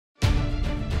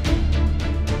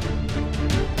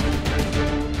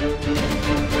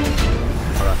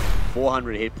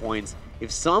400 hit points. If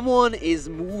someone is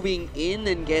moving in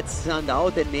and gets stunned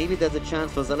out, then maybe there's a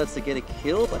chance for Zealots to get a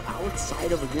kill, but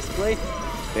outside of a display,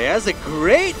 there's a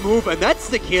great move, and that's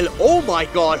the kill. Oh my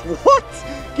god,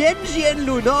 what? Genji and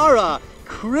Lunara,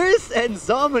 Chris and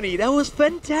Zomany, that was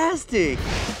fantastic.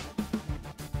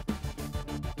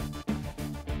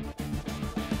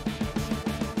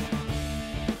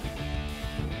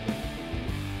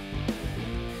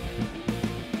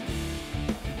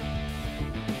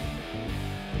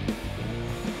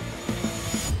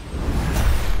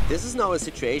 This is now a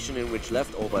situation in which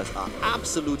leftovers are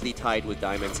absolutely tied with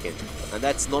Diamond Skin. And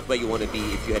that's not where you want to be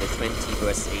if you had a 20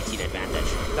 versus 18 advantage.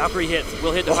 Valkyrie hits,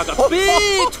 will hit the Haka.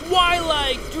 Big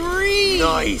Twilight Dream!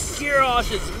 Nice!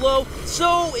 Kirosh is low,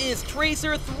 so is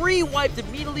Tracer. 3 wiped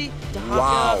immediately. Dahaka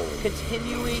Wow.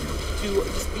 continuing to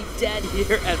just be dead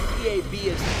here, and PAB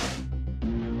is...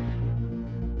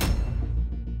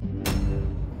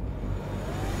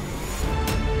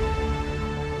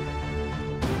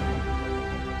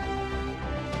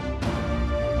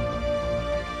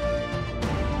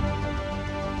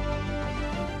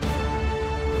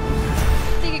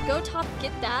 Go top,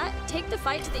 get that, take the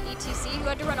fight to the ETC, who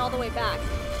had to run all the way back.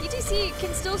 ETC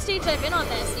can still stage dive in on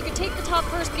this. You can take the top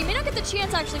first, but he may not get the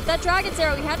chance actually. With that Dragon's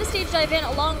Arrow, he had to stage dive in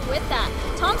along with that.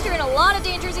 Tomster in a lot of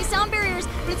danger. He's sound barriers,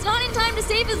 but it's not in time to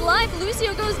save his life.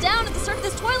 Lucio goes down at the start of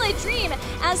this Twilight Dream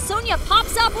as Sonya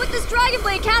pops up with this Dragon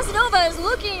Blade. Casanova is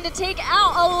looking to take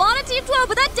out a lot of Team 12,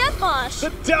 but that Death Mosh.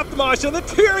 The Death Mosh and the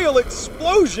Material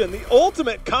Explosion, the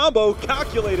ultimate combo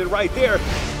calculated right there.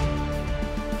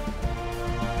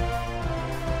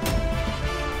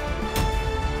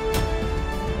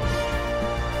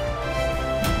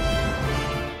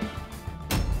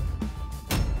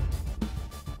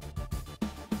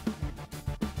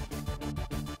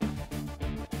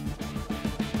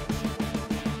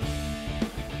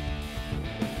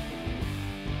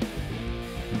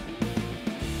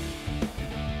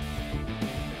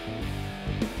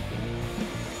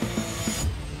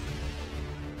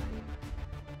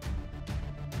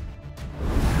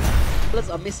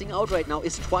 Are missing out right now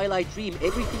is Twilight Dream.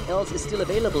 Everything else is still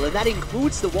available, and that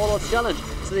includes the Warlord's Challenge,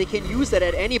 so they can use that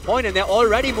at any point, and they're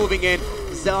already moving in.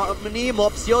 Zomany,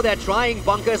 Mopsio, they're trying.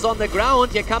 Bunkers on the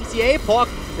ground. Here comes the APOC.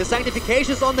 The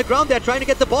Sanctification is on the ground. They're trying to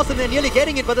get the boss, and they're nearly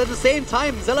getting it, but at the same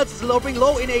time, Zealots is low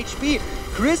in HP.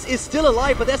 Chris is still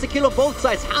alive, but there's a kill on both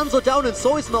sides. Hanzo down, and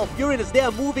so is Malfurion is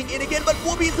there moving in again, but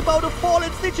Wooby is about to fall,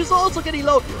 and Stitch is also getting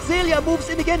low. Zelia moves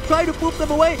in again, trying to move them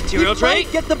away. Material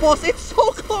Trait. Get the boss. It's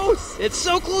so close. It's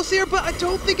so close here, but I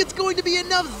don't think it's going to be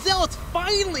enough. Zealots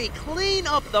finally clean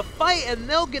up the fight, and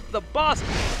they'll get the boss.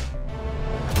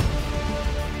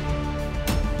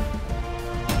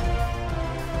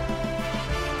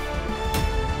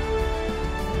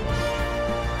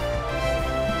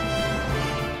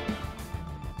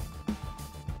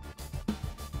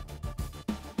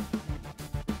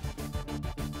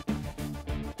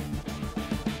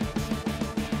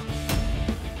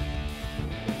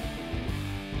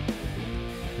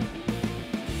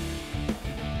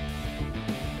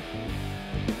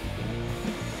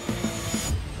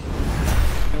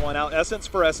 Out essence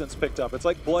for essence picked up. It's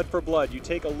like blood for blood. You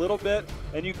take a little bit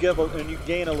and you give and you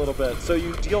gain a little bit. So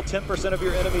you deal 10% of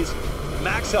your enemies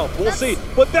max health. We'll see.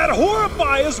 But that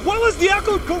Horrify as well as the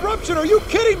Echoed Corruption. Are you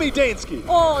kidding me, Dansky?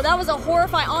 Oh, that was a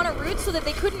Horrify on a route so that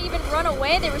they couldn't even run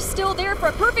away. They were still there for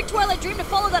a perfect Twilight Dream to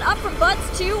follow that up from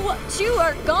Buds. Two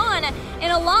are gone,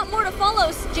 and a lot more to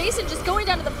follow. Jason just going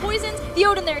down to the poisons. The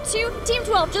Odin there too. Team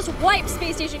 12 just wiped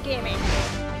Space Station Gaming.